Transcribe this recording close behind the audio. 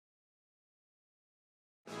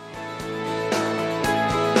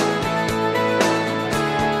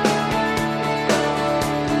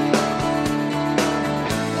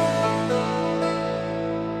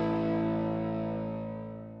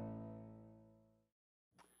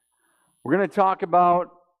We're going to talk about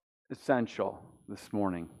essential this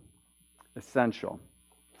morning. Essential.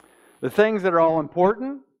 The things that are all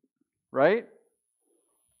important, right?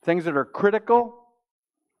 Things that are critical,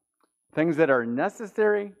 things that are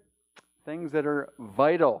necessary, things that are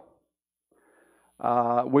vital.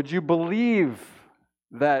 Would you believe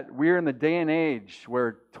that we're in the day and age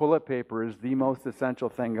where toilet paper is the most essential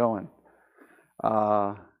thing going?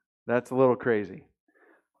 That's a little crazy.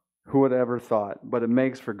 Who would have ever thought? But it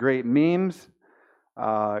makes for great memes,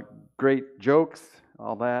 great jokes,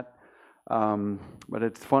 all that. But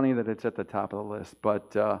it's funny that it's at the top of the list.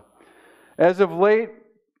 But as of late,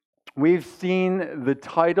 we've seen the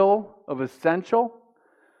title of essential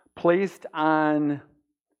placed on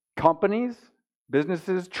companies,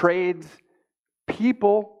 businesses, trades,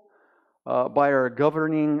 people by our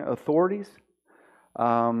governing authorities.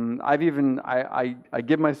 I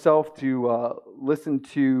give myself to listen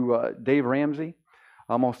to Dave Ramsey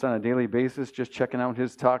almost on a daily basis, just checking out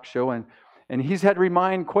his talk show, and he's had to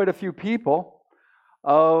remind quite a few people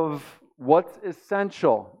of what's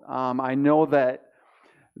essential. I know that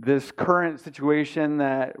this current situation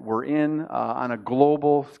that we're in on a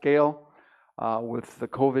global scale with the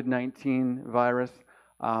COVID-19 virus,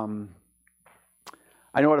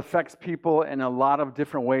 I know it affects people in a lot of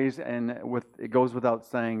different ways, and it goes without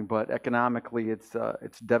saying, but economically it's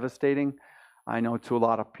devastating, I know, to a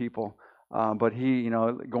lot of people. But he,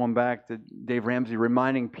 going back to Dave Ramsey,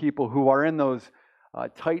 reminding people who are in those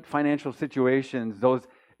tight financial situations, those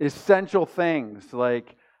essential things,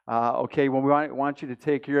 like, okay, when we want you to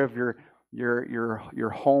take care of your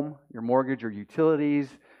home, your mortgage, your utilities,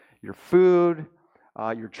 your food,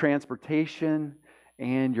 your transportation,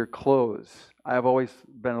 and your clothes. I've always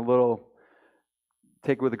been a little,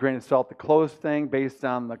 take it with a grain of salt, the clothes thing based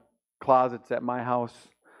on the closets at my house.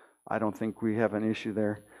 I don't think we have an issue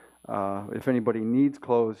there. If anybody needs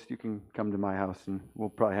clothes, you can come to my house and we'll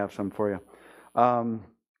probably have some for you.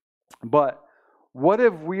 But what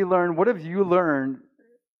have we learned? What have you learned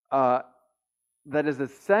that is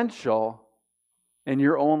essential in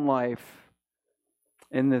your own life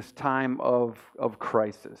in this time of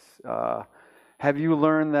crisis? Have you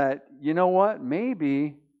learned that, you know what,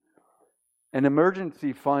 maybe an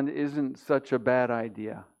emergency fund isn't such a bad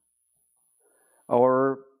idea?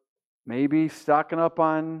 Or maybe stocking up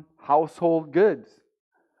on household goods.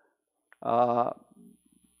 I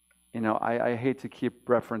hate to keep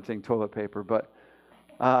referencing toilet paper, but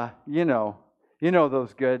you know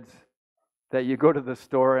those goods that you go to the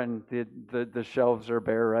store and the shelves are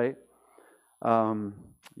bare, right?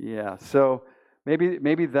 So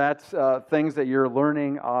maybe that's things that you're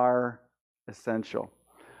learning are essential.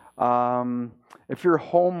 If you're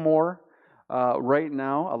home more right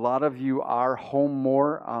now, a lot of you are home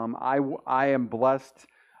more. I am blessed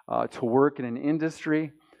to work in an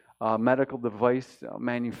industry, medical device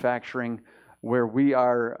manufacturing, where we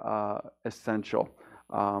are essential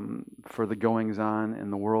for the goings on in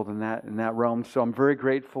the world in that realm. So I'm very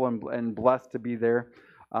grateful and blessed to be there.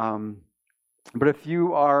 But if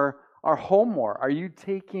you are home more, are you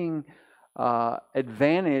taking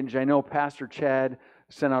advantage? I know Pastor Chad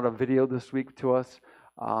sent out a video this week to us,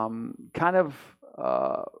 kind of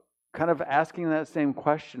asking that same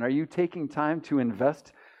question. Are you taking time to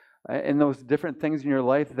invest in those different things in your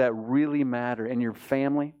life that really matter, in your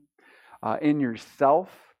family, in yourself,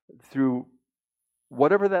 through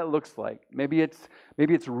whatever that looks like? Maybe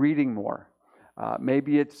it's reading more.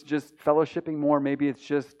 Maybe it's just fellowshipping more. Maybe it's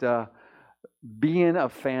just being a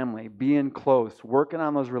family, being close, working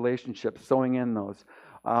on those relationships, sowing in those.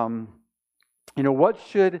 What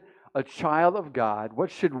should a child of God,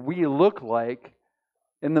 what should we look like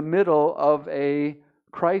in the middle of a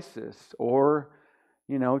crisis? Or,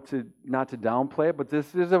 not to downplay it, but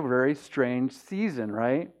this is a very strange season,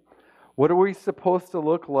 right? What are we supposed to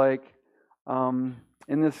look like in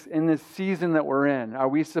this season that we're in? Are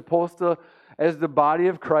we supposed to, as the body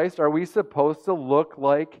of Christ, are we supposed to look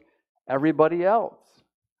like everybody else?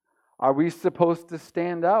 Are we supposed to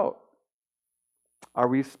stand out? Are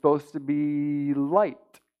we supposed to be light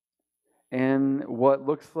in what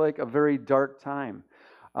looks like a very dark time?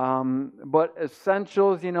 But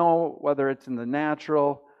essentials, whether it's in the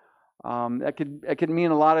natural, it could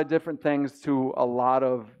mean a lot of different things to a lot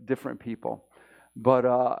of different people.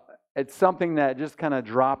 But it's something that just kind of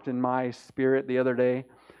dropped in my spirit the other day,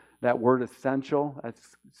 that word essential.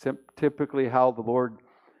 That's typically how the Lord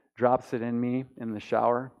drops it in me in the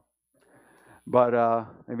shower. But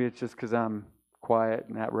maybe it's just because I'm quiet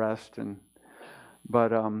and at rest.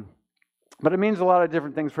 But it means a lot of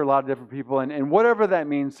different things for a lot of different people. And whatever that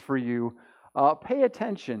means for you, pay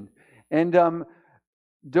attention. And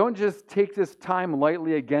don't just take this time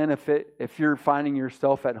lightly again if you're finding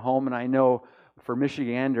yourself at home. And I know for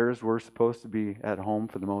Michiganders, we're supposed to be at home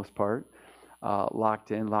for the most part,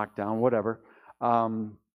 locked in, locked down, whatever.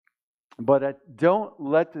 But don't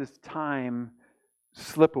let this time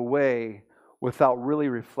slip away without really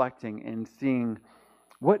reflecting and seeing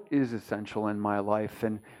what is essential in my life.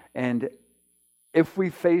 And if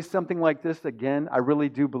we face something like this again, I really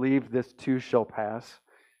do believe this too shall pass,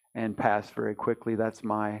 and pass very quickly. That's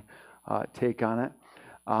my take on it.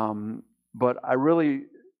 But I really,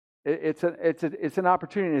 it's an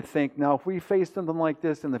opportunity to think, now if we face something like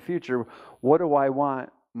this in the future, what do I want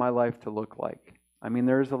my life to look like? I mean,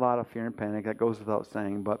 there's a lot of fear and panic, that goes without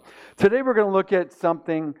saying. But today we're going to look at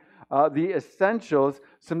something, the essentials,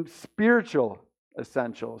 some spiritual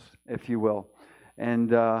essentials, if you will.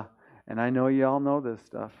 And I know you all know this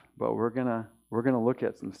stuff, but we're gonna look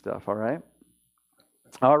at some stuff. All right.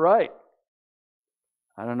 All right.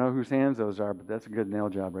 I don't know whose hands those are, but that's a good nail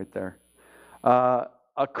job right there. A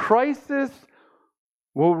crisis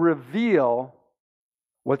will reveal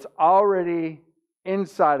what's already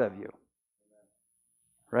inside of you.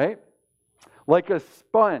 Right? Like a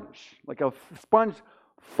sponge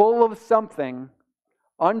full of something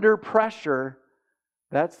under pressure,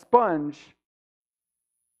 that sponge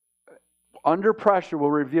under pressure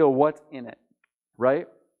will reveal what's in it. Right?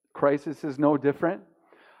 Crisis is no different.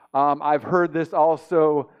 I've heard this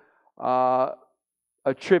also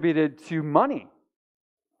attributed to money.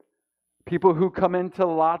 People who come into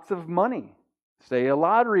lots of money, say a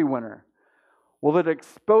lottery winner. Well, it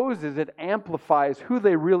exposes, it amplifies who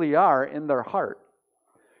they really are in their heart.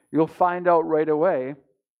 You'll find out right away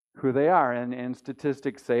who they are. And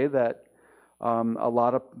statistics say that a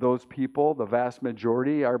lot of those people, the vast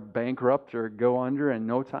majority, are bankrupt or go under in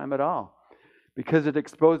no time at all. Because it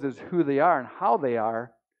exposes who they are and how they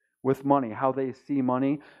are with money, how they see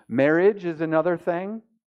money. Marriage is another thing,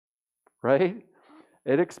 right?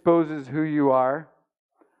 It exposes who you are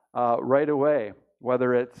right away.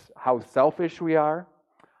 Whether it's how selfish we are,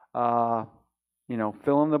 fill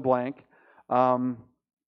in the blank. And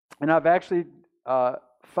I've actually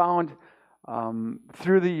found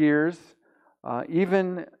through the years,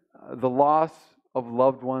 even the loss of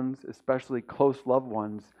loved ones, especially close loved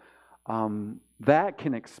ones, that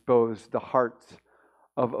can expose the hearts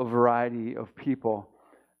of a variety of people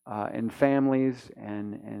and families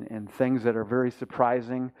and things that are very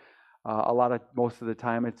surprising. Most of the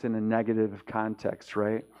time it's in a negative context,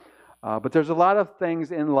 right? But there's a lot of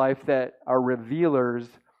things in life that are revealers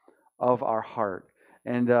of our heart.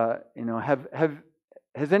 And,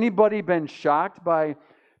 has anybody been shocked by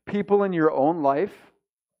people in your own life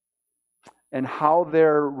and how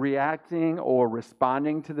they're reacting or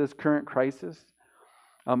responding to this current crisis?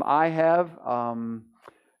 I have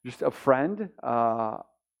just a friend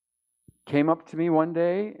came up to me one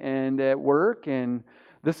day and at work, and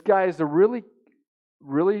this guy is a really,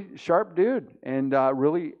 really sharp dude, and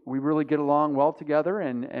we really get along well together,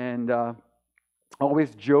 and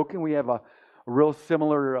always joking. We have a real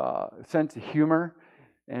similar sense of humor,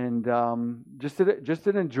 and just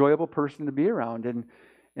an enjoyable person to be around.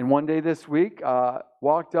 And one day this week,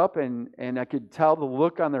 walked up, and I could tell the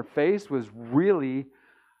look on their face was really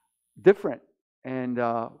different and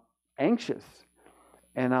anxious.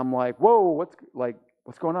 And I'm like, whoa, what's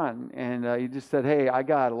going on? And he just said, hey, I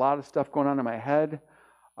got a lot of stuff going on in my head.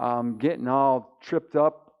 Getting all tripped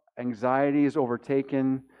up. Anxiety is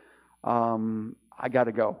overtaken. I got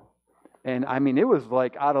to go. And I mean, it was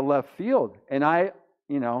like out of left field. And I'm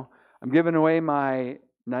giving away my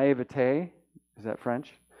naivete. Is that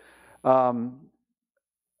French? But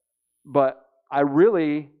I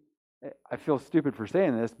feel stupid for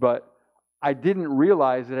saying this, but I didn't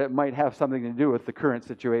realize that it might have something to do with the current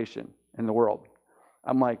situation in the world.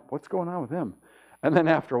 I'm like, what's going on with him? And then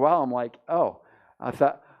after a while, I'm like, oh, I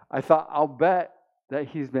thought I'll bet that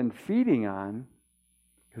he's been feeding on,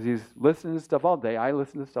 because he's listening to stuff all day. I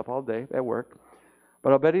listen to stuff all day at work.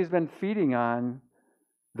 But I'll bet he's been feeding on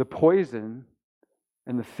the poison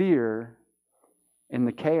and the fear and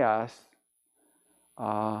the chaos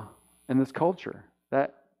in this culture.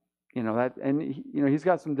 He's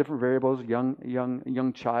got some different variables,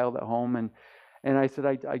 young child at home, and I said,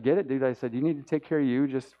 I get it, dude. I said, you need to take care of you,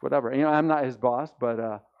 just whatever. I'm not his boss,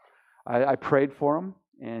 but I prayed for him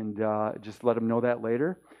and just let him know that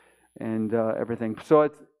later and everything. So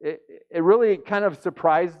it really kind of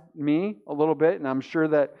surprised me a little bit, and I'm sure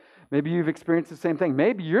that maybe you've experienced the same thing.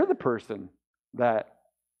 Maybe you're the person that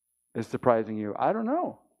is surprising you. I don't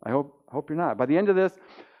know. I hope you're not. By the end of this,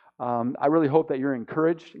 I really hope that you're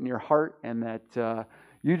encouraged in your heart and that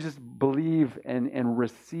you just believe and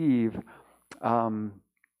receive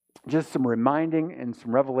just some reminding and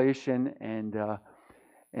some revelation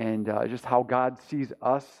and just how God sees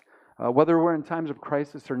us, whether we're in times of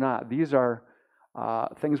crisis or not. These are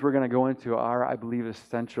things we're going to go into are, I believe,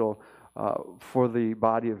 essential for the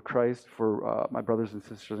body of Christ, for my brothers and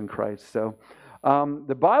sisters in Christ. So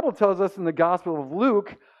the Bible tells us in the Gospel of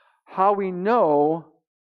Luke how we know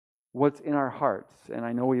what's in our hearts. And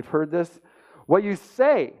I know we've heard this. What you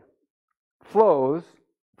say flows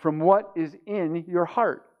from what is in your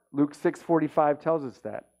heart. Luke 6:45 tells us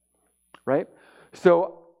that, right?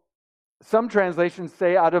 So some translations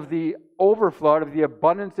say out of the overflow, out of the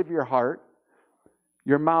abundance of your heart,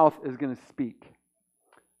 your mouth is going to speak.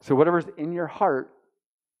 So whatever's in your heart,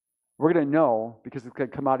 we're going to know because it's going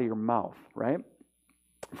to come out of your mouth, right?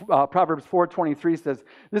 Proverbs 4:23 says,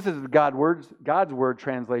 this is God's word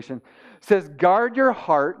translation, says, guard your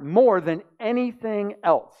heart more than anything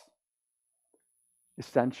else.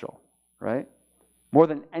 Essential, right? More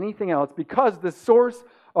than anything else, because the source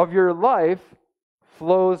of your life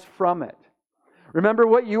flows from it. Remember,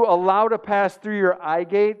 what you allow to pass through your eye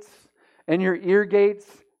gates and your ear gates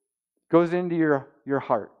goes into your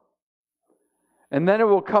heart. And then it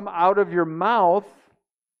will come out of your mouth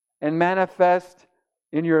and manifest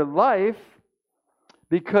in your life,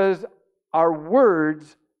 because our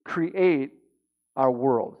words create our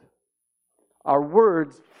world. Our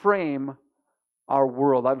words frame our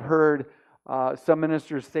world. I've heard some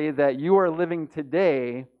ministers say that you are living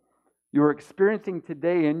today, you are experiencing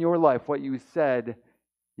today in your life what you said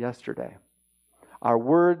yesterday. Our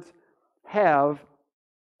words have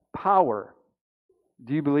power.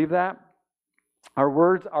 Do you believe that? Our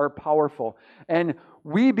words are powerful. And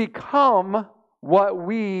we become what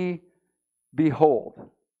we behold.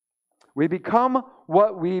 We become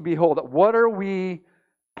what we behold. What are we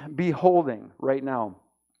beholding right now?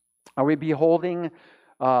 Are we beholding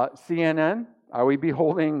CNN? Are we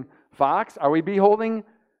beholding Fox? Are we beholding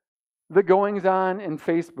the goings on in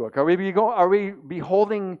Facebook? Are we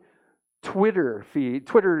beholding Twitter feed?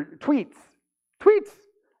 Twitter tweets? Tweets?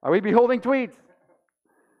 Are we beholding tweets?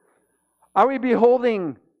 Are we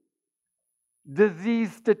beholding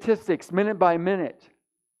disease statistics minute by minute?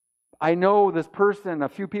 I know this person, a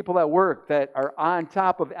few people at work that are on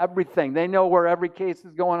top of everything. They know where every case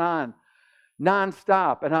is going on,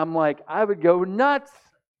 nonstop. And I'm like, I would go nuts.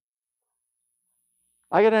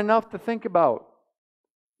 I got enough to think about.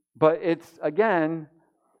 But it's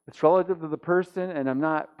relative to the person, and I'm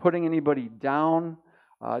not putting anybody down.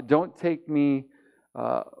 Don't take me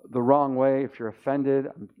the wrong way if you're offended.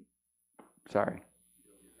 I'm sorry.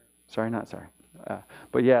 Sorry, not sorry.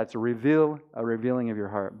 But yeah, it's a revealing of your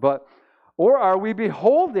heart. Or are we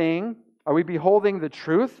beholding the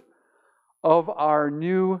truth of our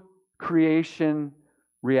new creation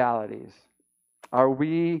realities? Are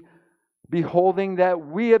we beholding that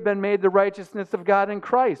we have been made the righteousness of God in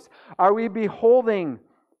Christ? Are we beholding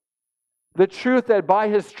the truth that by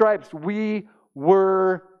His stripes we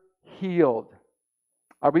were healed?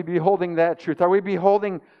 Are we beholding that truth? Are we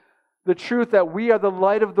beholding the truth that we are the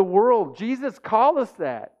light of the world? Jesus called us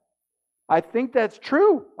that. I think that's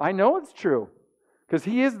true. I know it's true. Because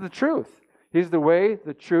He is the truth. He's the way,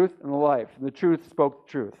 the truth, and the life. And the truth spoke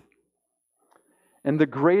the truth. And the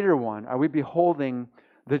greater one, are we beholding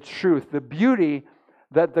the truth, the beauty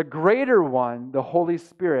that the greater one, the Holy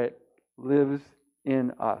Spirit, lives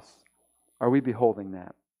in us? Are we beholding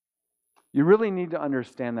that? You really need to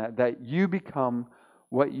understand that you become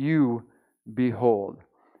what you behold.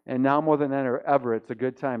 And now more than ever, it's a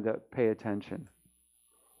good time to pay attention.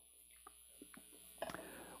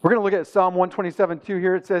 We're going to look at Psalm 127:2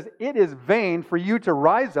 here. It says, "It is vain for you to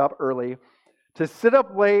rise up early, to sit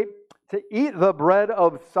up late, to eat the bread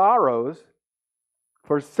of sorrows,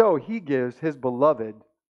 for so He gives His beloved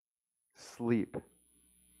sleep."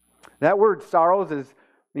 That word sorrows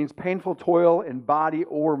means painful toil in body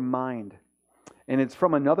or mind. And it's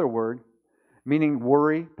from another word, meaning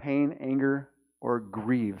worry, pain, anger, or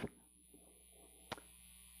grieve.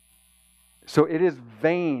 So it is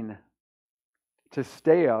vain to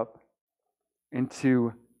stay up and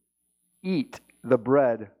to eat the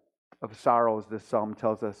bread of sorrows, this psalm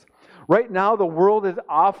tells us. Right now, the world is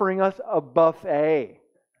offering us a buffet,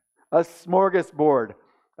 a smorgasbord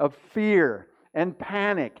of fear and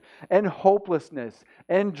panic and hopelessness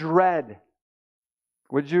and dread.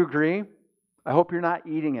 Would you agree? I hope you're not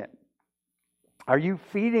eating it. Are you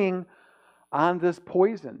feeding on this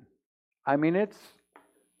poison? I mean,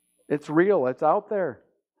 it's real. It's out there.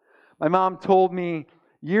 My mom told me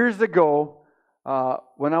years ago,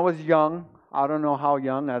 when I was young, I don't know how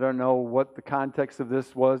young, I don't know what the context of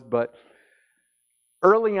this was, but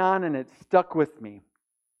early on, and it stuck with me.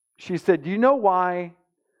 She said, "Do you know why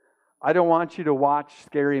I don't want you to watch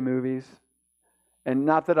scary movies. And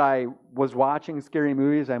not that I was watching scary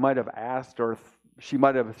movies. I might have asked, or she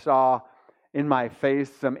might have saw in my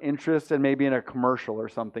face some interest and maybe in a commercial or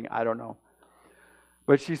something. I don't know.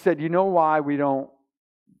 But she said, you know why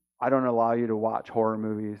I don't allow you to watch horror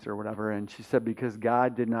movies or whatever. And she said, because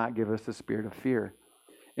God did not give us the spirit of fear.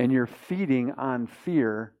 And you're feeding on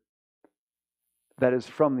fear that is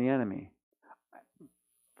from the enemy.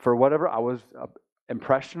 For whatever, I was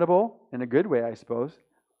impressionable in a good way, I suppose.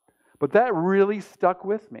 But that really stuck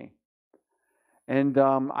with me. And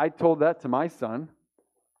I told that to my son,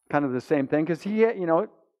 kind of the same thing, because he, you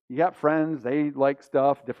got friends, they like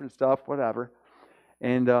stuff, different stuff, whatever.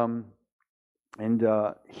 And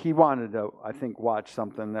he wanted to, I think, watch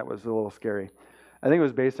something that was a little scary. I think it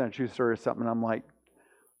was based on a true story or something. I'm like,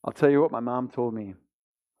 I'll tell you what my mom told me.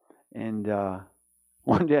 And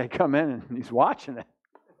one day I come in and he's watching it.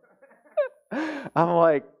 I'm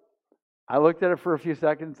like, I looked at it for a few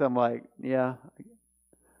seconds. I'm like, yeah,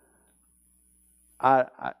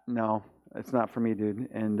 no, it's not for me, dude.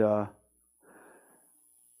 And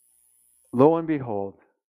lo and behold,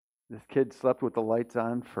 this kid slept with the lights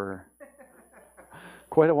on for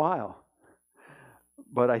quite a while.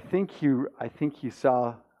 But I think he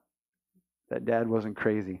saw that Dad wasn't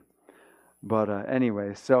crazy. But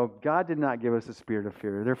anyway, so God did not give us a spirit of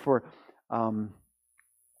fear. Therefore,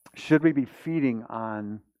 should we be feeding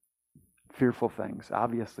on fearful things?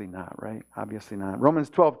 Obviously not, right? Obviously not. Romans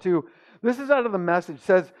 12:2, this is out of the Message,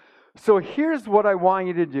 says, so here's what I want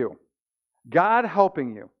you to do. God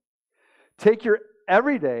helping you. Take your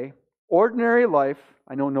everyday, ordinary life.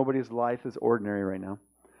 I know nobody's life is ordinary right now.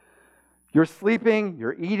 You're sleeping,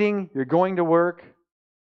 you're eating, you're going to work,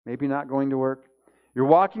 maybe not going to work. You're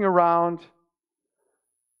walking around,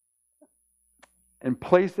 and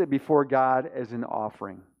place it before God as an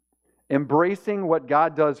offering. Embracing what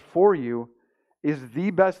God does for you is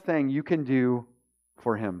the best thing you can do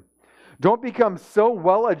for Him. Don't become so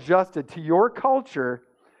well adjusted to your culture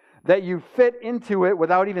that you fit into it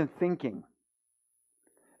without even thinking.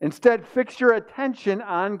 Instead, fix your attention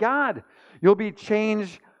on God. You'll be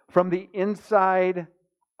changed from the inside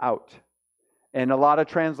out. And a lot of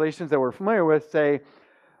translations that we're familiar with say,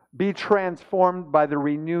 be transformed by the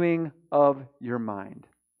renewing of your mind.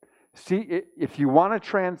 See, if you want a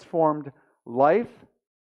transformed life,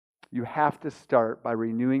 you have to start by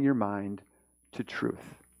renewing your mind to truth.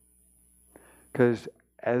 Because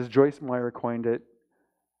as Joyce Meyer coined it,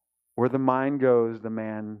 where the mind goes, the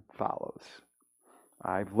man follows.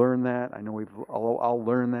 I've learned that. I know I'll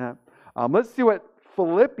learn that. Let's see what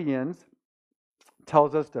Philippians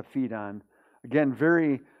tells us to feed on. Again,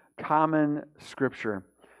 very common scripture.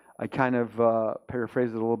 I kind of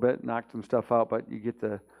paraphrased it a little bit, knocked some stuff out, but you get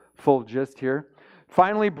the full gist here.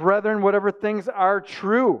 Finally, brethren, whatever things are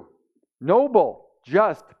true, noble,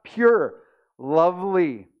 just, pure,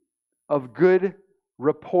 lovely, of good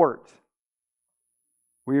report.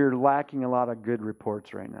 We are lacking a lot of good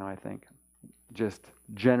reports right now, I think, just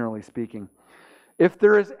generally speaking. If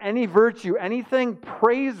there is any virtue, anything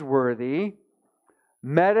praiseworthy,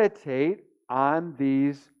 meditate on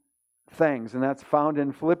these things. And that's found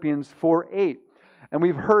in Philippians 4:8. And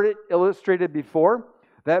we've heard it illustrated before.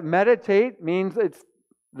 That meditate means it's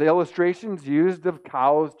the illustrations used of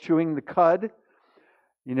cows chewing the cud,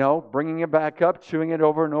 bringing it back up, chewing it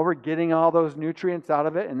over and over, getting all those nutrients out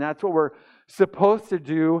of it. And that's what we're supposed to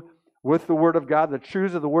do with the Word of God. The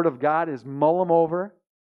truths of the Word of God is mull them over,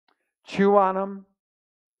 chew on them,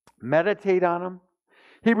 meditate on them.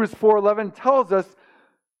 Hebrews 4:11 tells us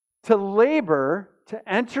to labor to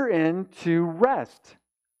enter into rest.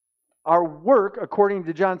 Our work, according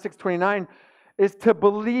to John 6:29, is to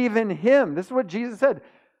believe in Him. This is what Jesus said.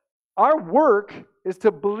 Our work is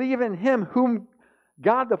to believe in Him whom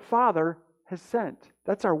God the Father has sent.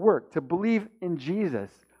 That's our work, to believe in Jesus.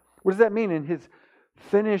 What does that mean? In His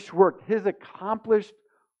finished work, His accomplished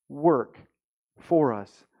work for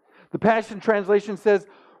us. The Passion Translation says,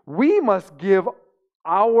 we must give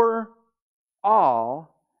our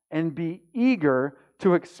all and be eager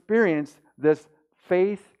to experience this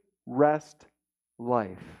faith rest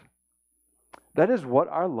life. That is what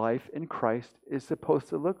our life in Christ is supposed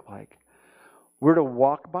to look like. We're to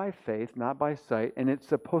walk by faith, not by sight, and it's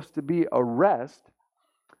supposed to be a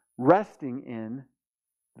resting in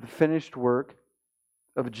the finished work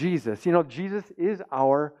of Jesus. Jesus is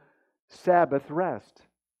our Sabbath rest.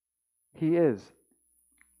 He is.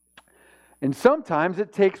 And sometimes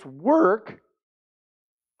it takes work.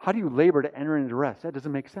 How do you labor to enter into rest? That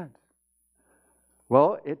doesn't make sense.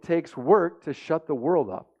 Well, it takes work to shut the world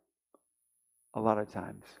up a lot of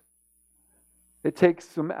times. It takes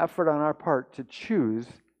some effort on our part to choose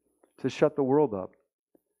to shut the world up,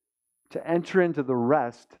 to enter into the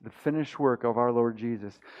rest, the finished work of our Lord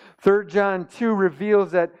Jesus. 3 John 2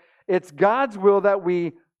 reveals that it's God's will that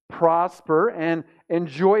we prosper and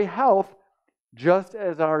enjoy health just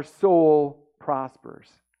as our soul prospers.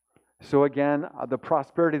 So again, the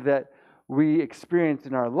prosperity that we experience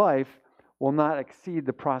in our life will not exceed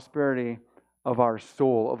the prosperity of our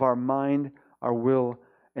soul, of our mind, our will,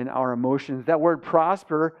 and our emotions. That word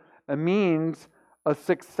prosper means a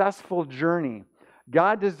successful journey.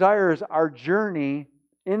 God desires our journey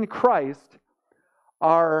in Christ,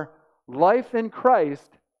 our life in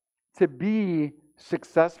Christ, to be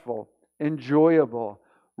successful, enjoyable,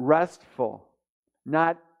 restful,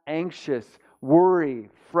 not anxious, worry,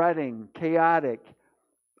 fretting, chaotic,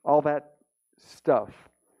 all that stuff,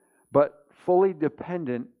 but fully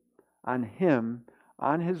dependent on Him,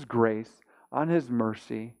 on His grace, on His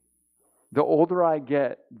mercy. The older I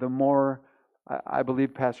get, the more, I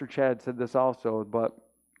believe Pastor Chad said this also, but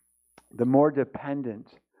the more dependent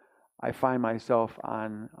I find myself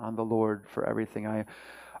on the Lord for everything.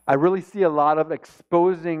 I really see a lot of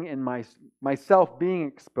exposing in myself being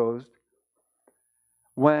exposed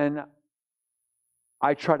when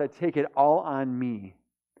I try to take it all on me,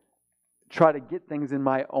 try to get things in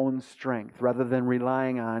my own strength rather than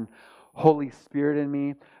relying on Holy Spirit in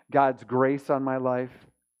me, God's grace on my life.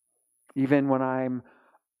 Even when I'm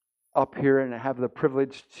up here and have the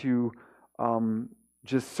privilege to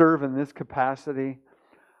just serve in this capacity,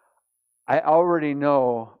 I already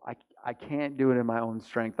know I can't do it in my own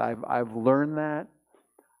strength. I've learned that.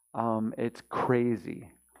 It's crazy.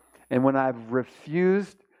 And when I've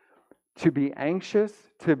refused to be anxious,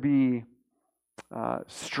 to be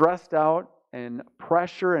stressed out and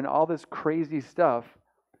pressure and all this crazy stuff,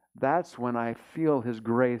 that's when I feel His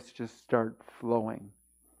grace just start flowing.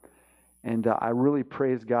 And I really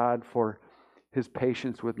praise God for His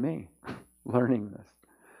patience with me, learning this.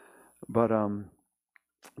 But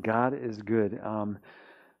God is good.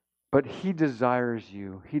 But He desires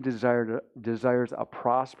you. He desires a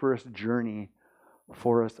prosperous journey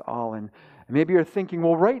for us all. And maybe you're thinking,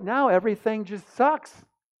 well, right now everything just sucks.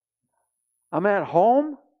 I'm at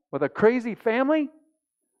home with a crazy family.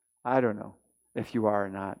 I don't know if you are or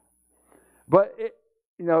not. But,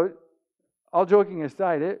 all joking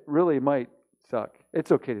aside, it really might suck.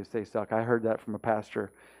 It's okay to say suck. I heard that from a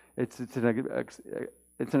pastor. It's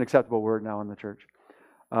an acceptable word now in the church.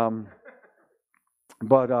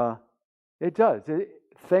 But it does.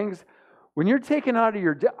 Things, when you're taken out of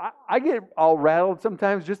your... I get all rattled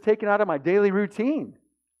sometimes just taken out of my daily routine.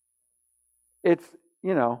 It's,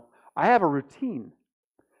 I have a routine.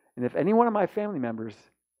 And if any one of my family members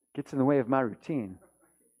gets in the way of my routine,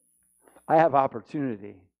 I have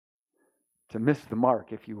opportunity to miss the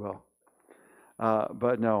mark, if you will.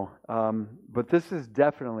 But this is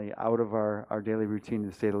definitely out of our daily routine,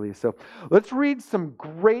 to say the least. So let's read some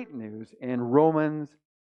great news in Romans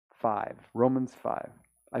 5. Romans 5.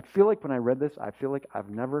 I feel like when I read this, I feel like I've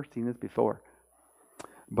never seen this before.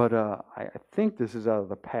 But I think this is out of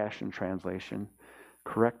the Passion Translation.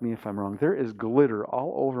 Correct me if I'm wrong. There is glitter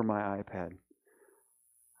all over my iPad.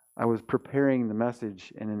 I was preparing the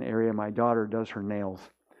message in an area my daughter does her nails.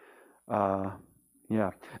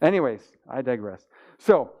 Anyways, I digress.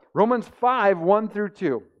 So, Romans 5, 1 through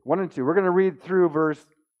 2. 1 and 2. We're going to read through verse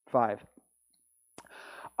 5.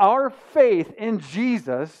 Our faith in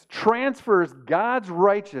Jesus transfers God's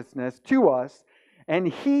righteousness to us, and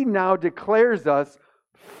He now declares us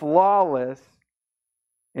flawless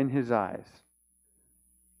in His eyes.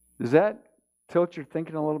 Does that tilt your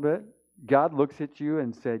thinking a little bit? God looks at you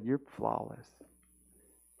and said, you're flawless.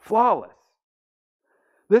 Flawless.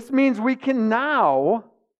 This means we can now,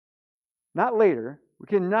 not later, we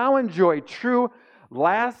can now enjoy true,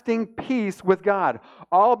 lasting peace with God,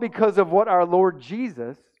 all because of what our Lord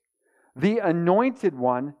Jesus, the Anointed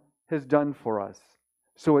One, has done for us.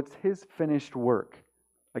 So it's His finished work,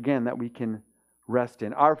 again, that we can rest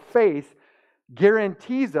in. Our faith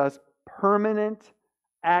guarantees us permanent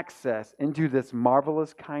access into this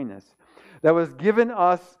marvelous kindness that has given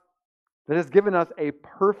us a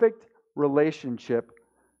perfect relationship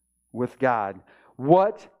with God.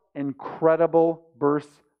 What incredible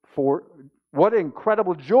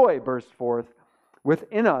joy bursts forth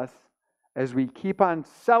within us as we keep on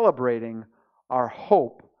celebrating our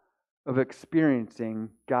hope of experiencing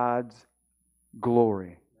God's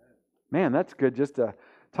glory. Man, that's good just to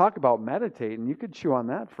talk about meditating. You could chew on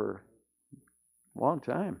that for a long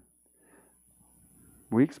time.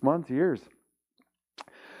 Weeks, months, years.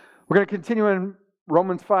 We're going to continue in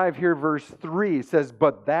Romans 5 here, verse 3. It says,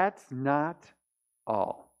 but that's not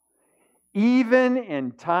all. Even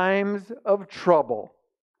in times of trouble,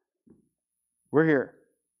 We're here.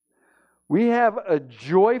 We have a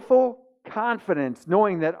joyful confidence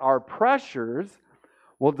knowing that our pressures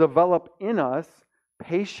will develop in us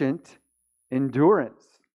patient endurance.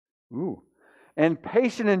 Ooh. And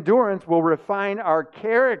patient endurance will refine our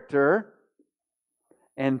character,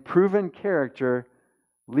 and proven character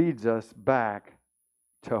leads us back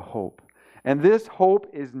to hope. And this hope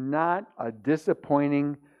is not a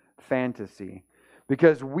disappointing fantasy,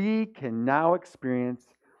 because we can now experience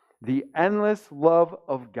the endless love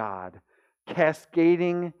of God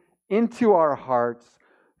cascading into our hearts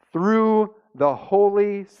through the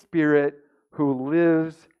Holy Spirit who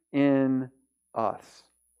lives in us.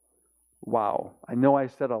 Wow. I know I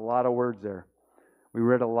said a lot of words there. We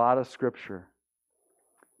read a lot of scripture.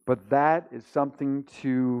 But that is something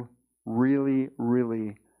to really,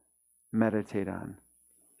 really meditate on.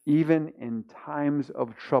 Even in times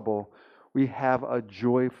of trouble, we have a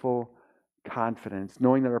joyful confidence,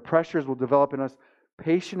 knowing that our pressures will develop in us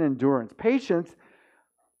patient endurance. Patience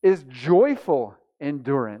is joyful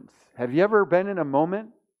endurance. Have you ever been in a moment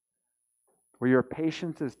where your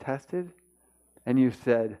patience is tested and you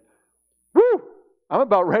said, "Woo, I'm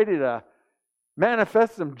about ready to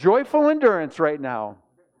manifest some joyful endurance right now"?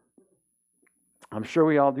 I'm sure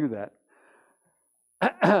we all do that.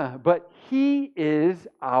 But He is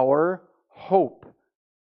our hope.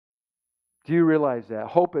 Do you realize that?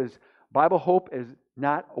 Bible hope is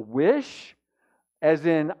not a wish, as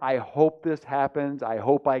in, I hope this happens, I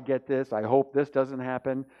hope I get this, I hope this doesn't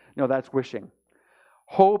happen. No, that's wishing.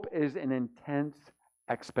 Hope is an intense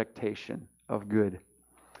expectation of good.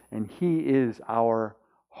 And He is our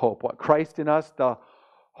hope. What? Christ in us, the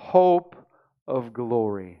hope of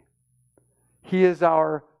glory. He is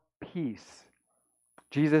our peace.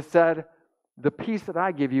 Jesus said, "The peace that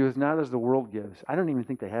I give you is not as the world gives." I don't even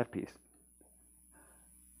think they have peace.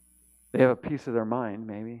 They have a piece of their mind,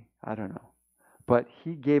 maybe. I don't know. But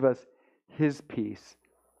He gave us His peace.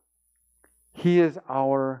 He is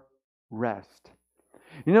our rest.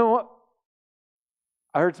 You know what?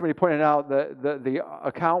 I heard somebody pointing out the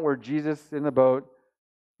account where Jesus in the boat,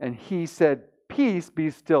 and He said, "Peace, be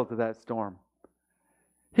still," to that storm.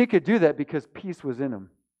 He could do that because peace was in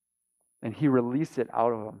Him. And He released it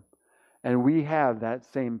out of Him. And we have that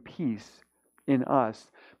same peace in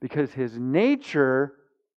us because His nature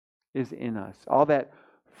is in us. All that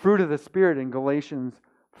fruit of the Spirit in Galatians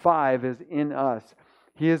 5 is in us.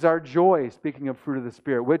 He is our joy, speaking of fruit of the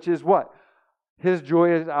Spirit, which is what? His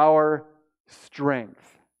joy is our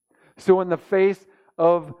strength. So in the face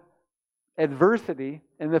of adversity,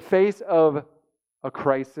 in the face of a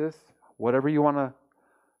crisis, whatever you want to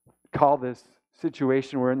call this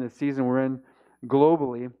situation we're in, this season we're in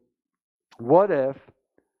globally, what if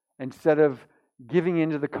instead of giving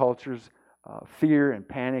into the culture's fear and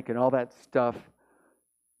panic and all that stuff,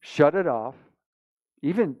 shut it off?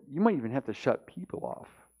 You might even have to shut people off.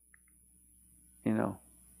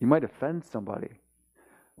 You might offend somebody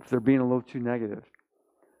if they're being a little too negative.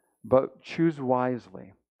 But choose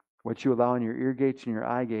wisely what you allow in your ear gates and your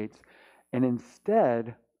eye gates, and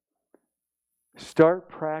instead start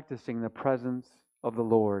practicing the presence of the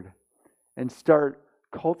Lord and start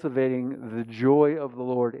cultivating the joy of the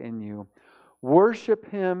Lord in you. Worship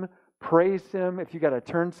Him, praise Him. If you got to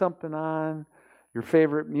turn something on, your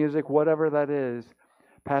favorite music, whatever that is.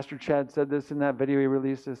 Pastor Chad said this in that video he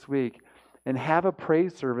released this week. And have a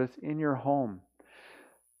praise service in your home.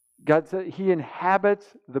 God said He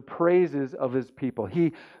inhabits the praises of His people.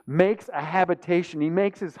 He makes a habitation. He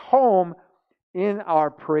makes His home in our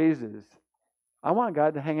praises. I want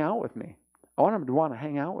God to hang out with me. I want Him to want to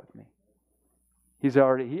hang out with me.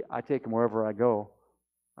 I take Him wherever I go.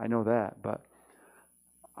 I know that. But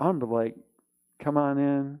I'm like, come on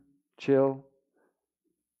in, chill,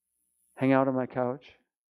 hang out on my couch.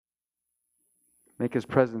 Make His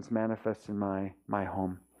presence manifest in my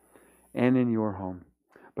home and in your home.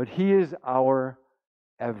 But He is our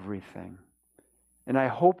everything. And I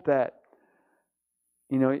hope that,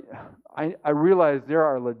 I realize there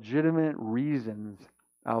are legitimate reasons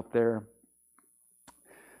out there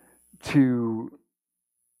to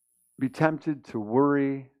be tempted to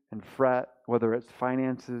worry and fret, whether it's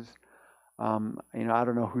finances. I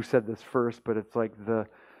don't know who said this first, but it's like the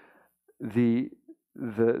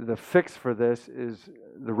fix for this is,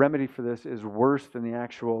 the remedy for this is worse than the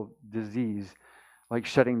actual disease, like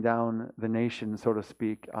shutting down the nation, so to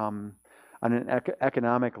speak. On an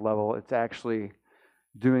economic level, it's actually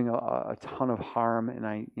doing a ton of harm,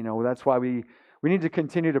 and that's why we need to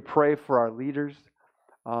continue to pray for our leaders,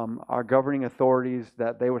 our governing authorities,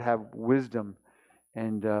 that they would have wisdom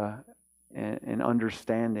and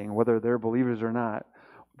understanding, whether they're believers or not.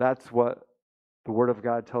 That's what the Word of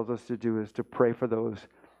God tells us to do is to pray for those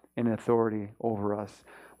in authority over us,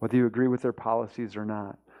 whether you agree with their policies or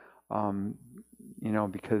not.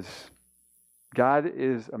 Because God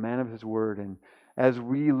is a man of His Word, and as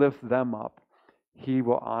we lift them up, He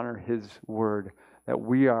will honor His Word that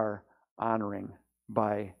we are honoring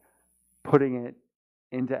by putting it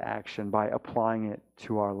into action, by applying it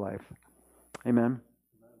to our life. Amen.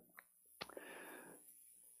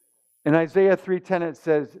 In Isaiah 3:10 it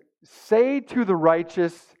says, "Say to the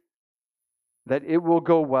righteous that it will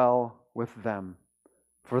go well with them,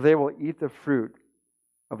 for they will eat the fruit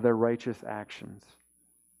of their righteous actions."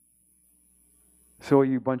 So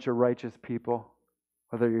you bunch of righteous people,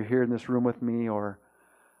 whether you're here in this room with me or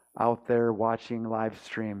out there watching live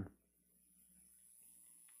stream,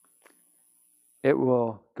 it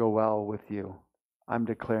will go well with you. I'm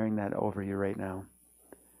declaring that over you right now.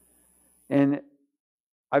 And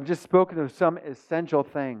I've just spoken of some essential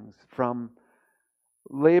things, from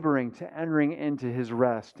laboring to entering into His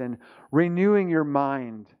rest and renewing your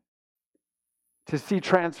mind to see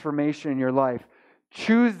transformation in your life,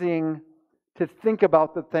 choosing to think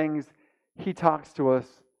about the things He talks to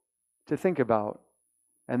us to think about.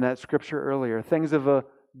 And that scripture earlier, things of a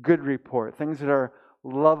good report, things that are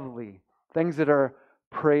lovely, things that are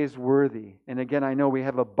praiseworthy. And again, I know we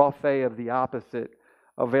have a buffet of the opposite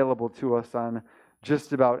available to us on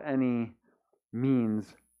just about any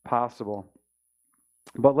means possible.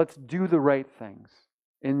 But let's do the right things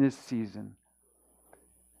in this season.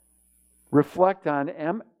 Reflect on,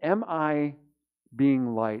 am I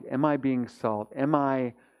being light? Am I being salt? Am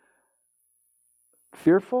I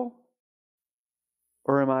fearful?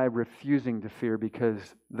 Or am I refusing to fear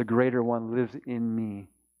because the greater one lives in me?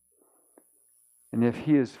 And if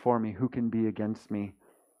He is for me, who can be against me?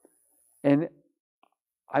 And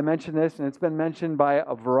I mentioned this, and it's been mentioned by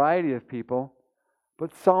a variety of people,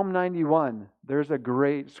 but Psalm 91, there's a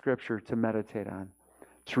great scripture to meditate on,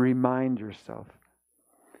 to remind yourself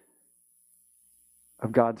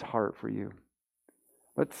of God's heart for you.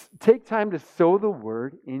 Let's take time to sow the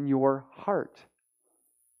word in your heart,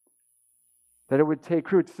 that it would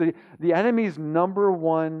take root. The enemy's number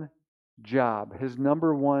one job, his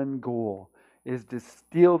number one goal, is to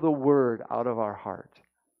steal the word out of our heart.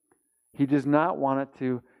 He does not want it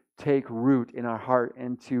to take root in our heart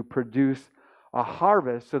and to produce a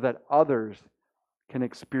harvest so that others can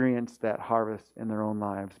experience that harvest in their own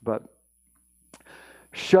lives. But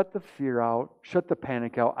shut the fear out, shut the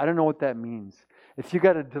panic out. I don't know what that means. If you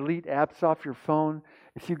got to delete apps off your phone,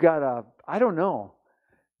 if you got to, I don't know,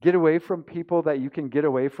 get away from people that you can get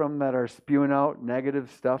away from that are spewing out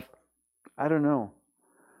negative stuff, I don't know.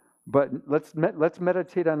 But let's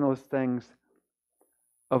meditate on those things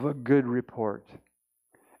of a good report.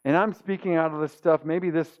 And I'm speaking out of this stuff,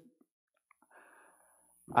 maybe this,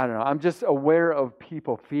 I don't know, I'm just aware of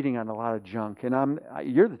people feeding on a lot of junk. And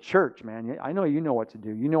you're the church, man. I know you know what to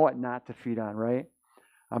do. You know what not to feed on, right?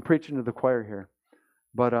 I'm preaching to the choir here.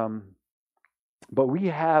 But we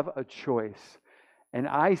have a choice. And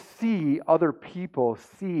I see other people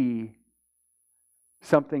see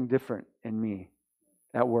something different in me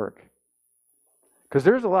at work. Because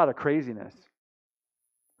there's a lot of craziness.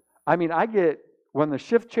 I mean, when the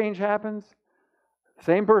shift change happens,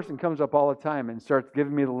 same person comes up all the time and starts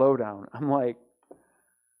giving me the lowdown. I'm like,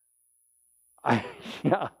 I'm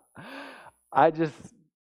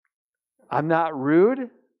not rude,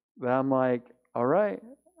 but I'm like, all right.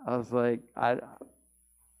 I was like, I'm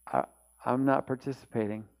not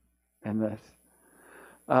participating in this.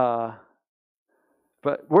 But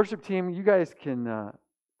worship team, you guys can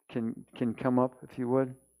come up if you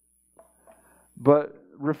would. But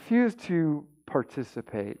refuse to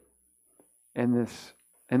participate in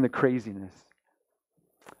the craziness.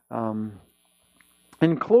 In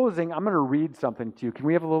closing, I'm going to read something to you. Can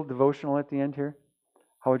we have a little devotional at the end here?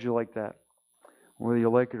 How would you like that? Whether you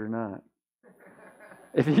like it or not.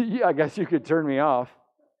 I guess you could turn me off.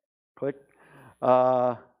 Click.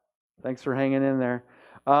 Thanks for hanging in there.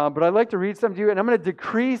 But I'd like to read something to you, and I'm going to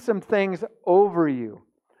decree some things over you.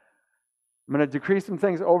 I'm going to decree some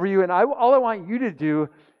things over you, and all I want you to do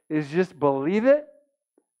is just believe it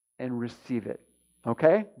and receive it.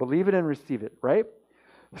 Okay? Believe it and receive it, right?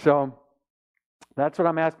 So that's what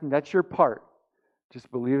I'm asking. That's your part.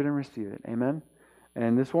 Just believe it and receive it. Amen?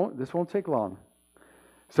 And this won't take long.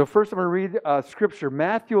 So first I'm going to read Scripture,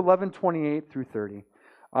 Matthew 11:28 through 30,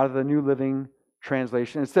 out of the New Living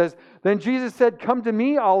Translation. It says, "Then Jesus said, 'Come to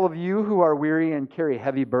me, all of you who are weary and carry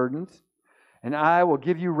heavy burdens, and I will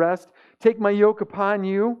give you rest. Take my yoke upon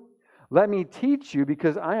you. Let me teach you,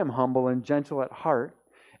 because I am humble and gentle at heart,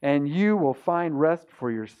 and you will find rest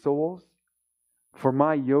for your souls. For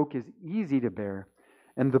my yoke is easy to bear,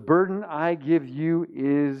 and the burden I give you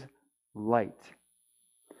is light.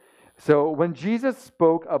 So when Jesus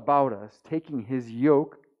spoke about us taking his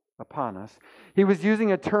yoke upon us, he was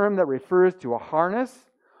using a term that refers to a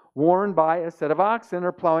harness worn by a set of oxen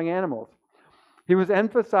or plowing animals. He was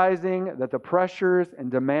emphasizing that the pressures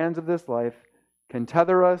and demands of this life can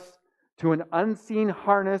tether us to an unseen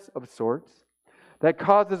harness of sorts that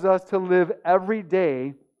causes us to live every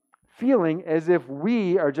day feeling as if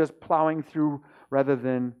we are just plowing through rather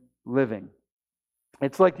than living.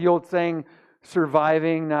 It's like the old saying,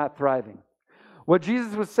 surviving, not thriving. What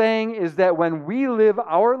Jesus was saying is that when we live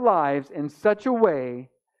our lives in such a way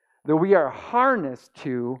that we are harnessed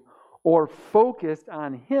to or focused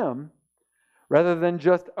on him, rather than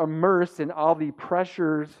just immersed in all the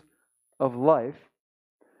pressures of life,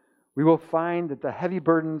 we will find that the heavy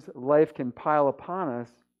burdens life can pile upon us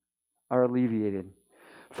are alleviated.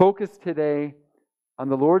 Focus today on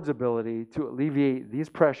the Lord's ability to alleviate these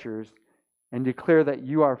pressures and declare that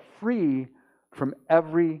you are free from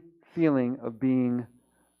every feeling of being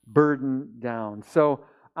burdened down. So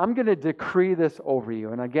I'm going to decree this over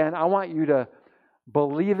you. And again, I want you to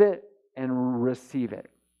believe it and receive it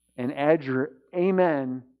and add your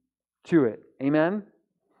amen to it. Amen?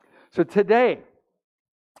 So today,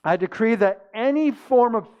 I decree that any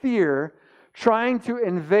form of fear trying to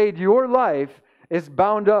invade your life is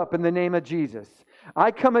bound up in the name of Jesus.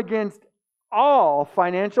 I come against all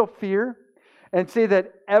financial fear and say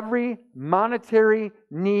that every monetary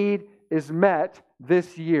need is met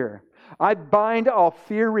this year. I bind all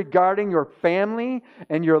fear regarding your family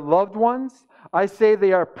and your loved ones. I say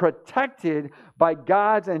they are protected by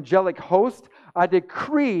God's angelic host. I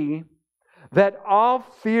decree that all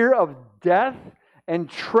fear of death and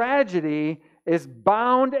tragedy is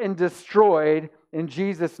bound and destroyed in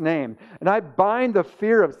Jesus' name. And I bind the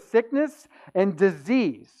fear of sickness and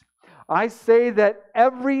disease. I say that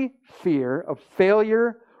every fear of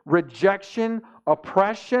failure, rejection,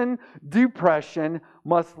 oppression, depression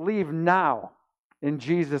must leave now in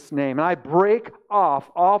Jesus' name. And I break off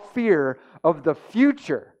all fear of the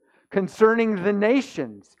future concerning the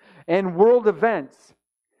nations and world events.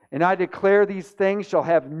 And I declare these things shall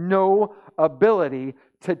have no ability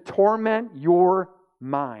to torment your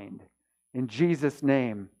mind. In Jesus'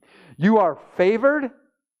 name. You are favored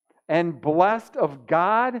and blessed of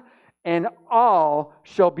God, and all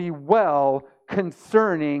shall be well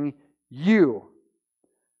concerning you.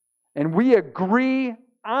 And we agree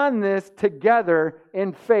on this together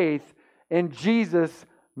in faith in Jesus'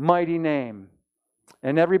 mighty name.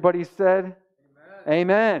 And everybody said,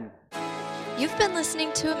 Amen. You've been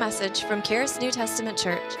listening to a message from Charis New Testament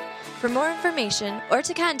Church. For more information or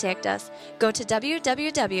to contact us, go to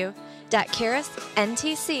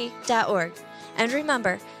www.charisntc.org. And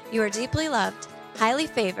remember, you are deeply loved, highly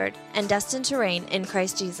favored, and destined to reign in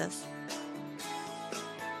Christ Jesus.